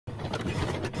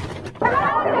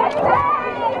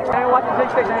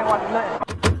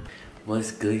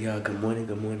What's good, y'all? Good morning,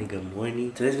 good morning, good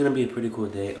morning. Today's gonna be a pretty cool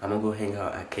day. I'm gonna go hang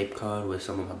out at Cape Cod with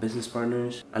some of my business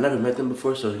partners. I never met them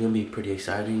before, so it's gonna be pretty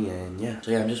exciting, and yeah.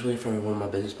 So yeah, I'm just waiting for one of my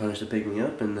business partners to pick me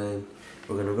up, and then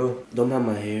we're gonna go. Don't mind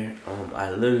my hair.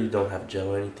 I literally don't have gel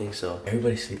or anything, so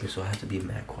everybody's sleeping, so I have to be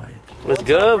mad quiet. What's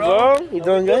good, bro? You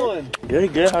doing good?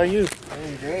 Good, good. How are you?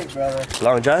 Doing great, brother.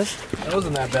 Long drive? It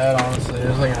wasn't that bad, honestly. It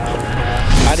was like an hour and a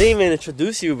half. I didn't even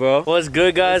introduce you, bro. What's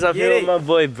good, guys? I'm here with my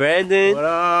boy Brandon. What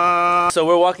up? So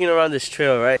we're walking around this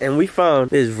trail, right? And we found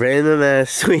this random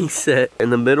ass swing set in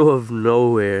the middle of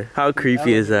nowhere. How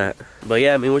creepy is that? But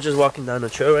yeah, I mean, we're just walking down the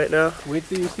trail right now. Wait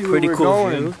till you see pretty where we're cool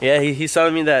going. View. Yeah, he's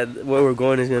telling me that where we're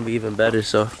going is gonna be even better.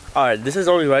 So, all right, this is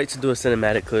only right to do a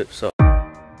cinematic clip. So.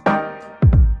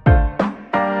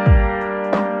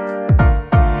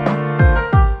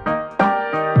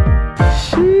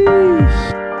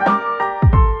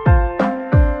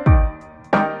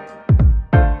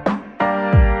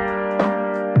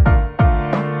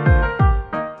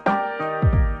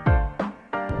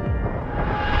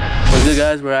 What's good,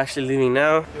 guys? We're actually leaving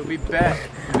now. We'll be back.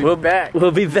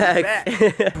 We'll be back.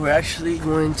 We're actually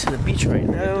going to the beach right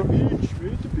now.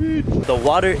 The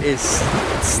water is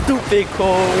stupid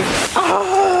cold.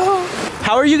 Oh,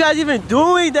 how are you guys even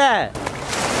doing that?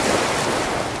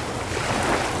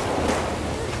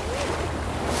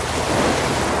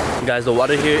 Guys, the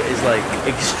water here is like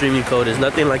extremely cold. It's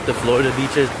nothing like the Florida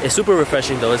beaches. It's super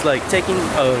refreshing though. It's like taking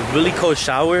a really cold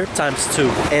shower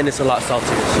 ×2, and it's a lot saltier.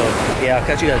 So yeah, I'll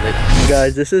catch you guys later.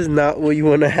 Guys, this is not what you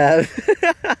want to have.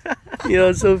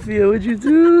 Yo, Sophia, what'd you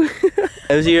do?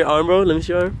 Let me see your arm, bro. Let me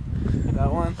see your arm.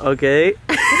 That one? Okay.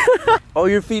 Oh,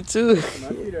 your feet too. My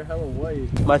feet are hella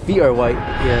white. My feet are white.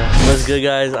 Yeah. What's good,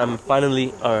 guys? I'm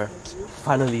finally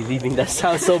leaving. That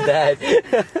sounds so bad.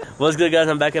 What's good, guys?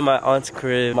 I'm back at my aunt's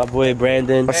crib. My boy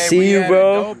Brandon. I'll see you,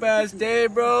 bro. Dope ass day,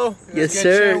 bro. Yes,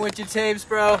 sir. With your tapes,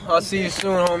 bro. I'll see you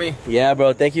soon, homie. Yeah,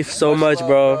 bro. Thank you so much,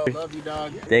 bro. Love you,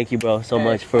 dog. Thank you, bro, so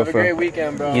much have a great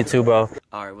weekend, bro. You too, bro.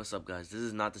 All right, what's up, guys? This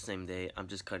is not the same day. I'm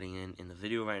just cutting in the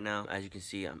video right now. As you can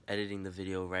see, I'm editing the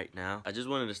video right now. I just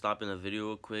wanted to stop in the video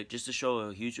real quick just to show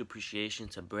a huge appreciation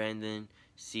to Brandon,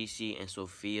 Cece, and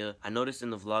Sophia. I noticed in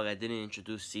the vlog I didn't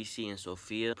introduce Cece and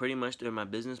Sophia. Pretty much they're my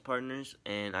business partners,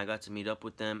 and I got to meet up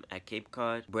with them at Cape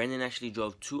Cod. Brandon actually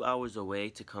drove 2 hours away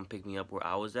to come pick me up where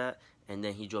I was at, and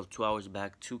then he drove 2 hours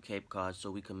back to Cape Cod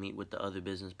so we could meet with the other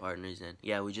business partners. And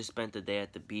yeah, we just spent the day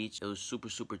at the beach. It was super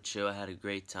chill. I had a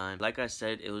great time. Like I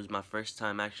said, it was my first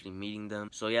time actually meeting them.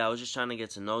 So yeah, I was just trying to get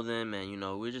to know them, and you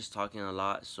know, we were just talking a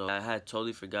lot. So I had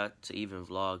totally forgot to even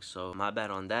vlog, so my bad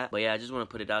on that. But yeah, I just want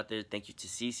to put it out there. Thank you to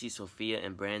Cece, Sophia,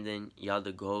 and Brandon. Y'all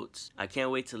the goats. I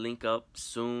can't wait to link up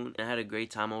soon. I had a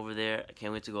great time over there. I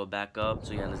can't wait to go back up.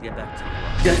 So yeah, let's get back to the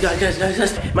vlog.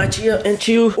 Guys, my Chia and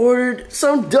Chiu ordered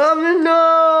some Domino's.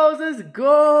 Let's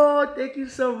go. Thank you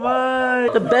so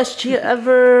much. The best Chia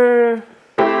ever.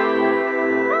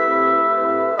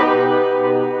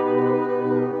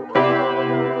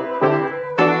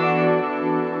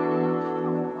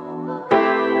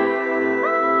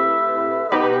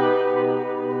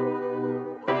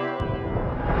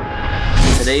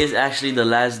 Today is actually the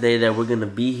last day that we're gonna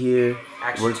be here.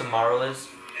 Actually, tomorrow is.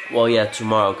 Well, yeah,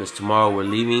 tomorrow, because tomorrow we're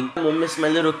leaving. I'm gonna miss my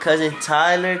little cousin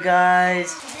Tyler,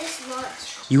 guys. This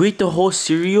much. You ate the whole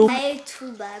cereal? I ate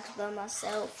 2 bags by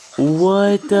myself.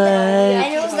 What the heck?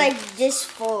 And it was like this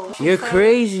full. You're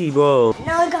crazy, bro.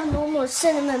 Now I got no more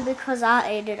cinnamon because I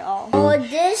ate it all. Or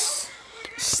this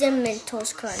Cinnamon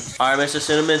Toast Crunch. Alright, Mr.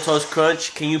 Cinnamon Toast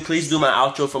Crunch, can you please do my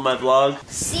outro for my vlog?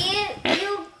 See it?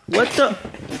 You.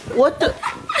 What the?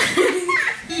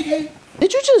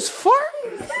 Did you just fart?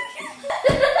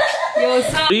 Yo,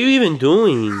 stop. What are you even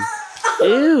doing?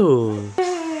 Ew.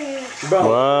 Bro.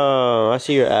 Wow, I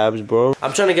see your abs, bro.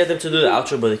 I'm trying to get them to do the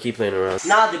outro, but they keep playing around.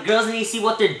 Nah, the girls need to see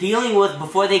what they're dealing with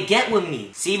before they get with me.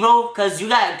 See, bro? Because you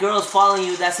got girls following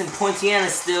you that's in Poinciana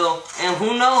still. And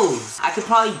who knows? I could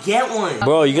probably get one.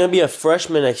 Bro, you're gonna be a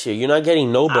freshman next year. You're not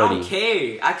getting nobody. I don't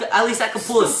care. At least I could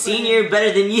pull a senior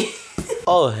better than you.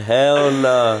 Oh, hell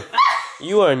nah.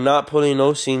 You are not pulling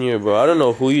no senior, bro. I don't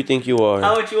know who you think you are.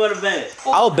 How much you want to bet?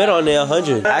 I'll bet on it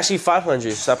 100. Actually,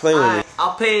 500. Stop playing with me.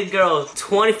 I'll pay a girl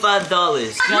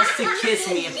 $25 just to kiss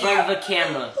me in front of a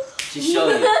camera to show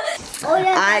you. Oh,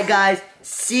 yeah. Alright, guys.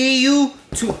 See you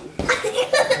to.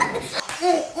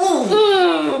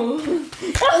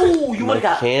 Oh, you My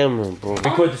camera, bro.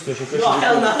 Record this picture. No,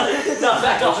 hell no. No,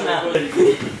 back off now.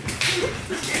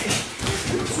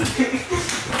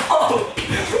 Oh.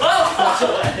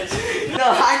 No,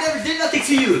 I never did nothing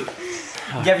to you.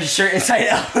 You have your shirt inside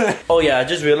out. Oh yeah, I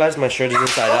just realized my shirt is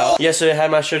inside out. Yesterday I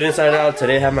had my shirt inside out.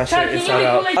 Today I have my shirt inside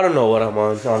out. I don't know what I'm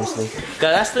on, honestly.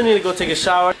 Guys, I still need to go take a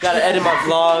shower. Gotta edit my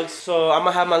vlogs. So I'm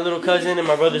gonna have my little cousin and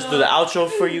my brothers do the outro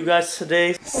for you guys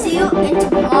today. See you in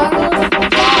tomorrow's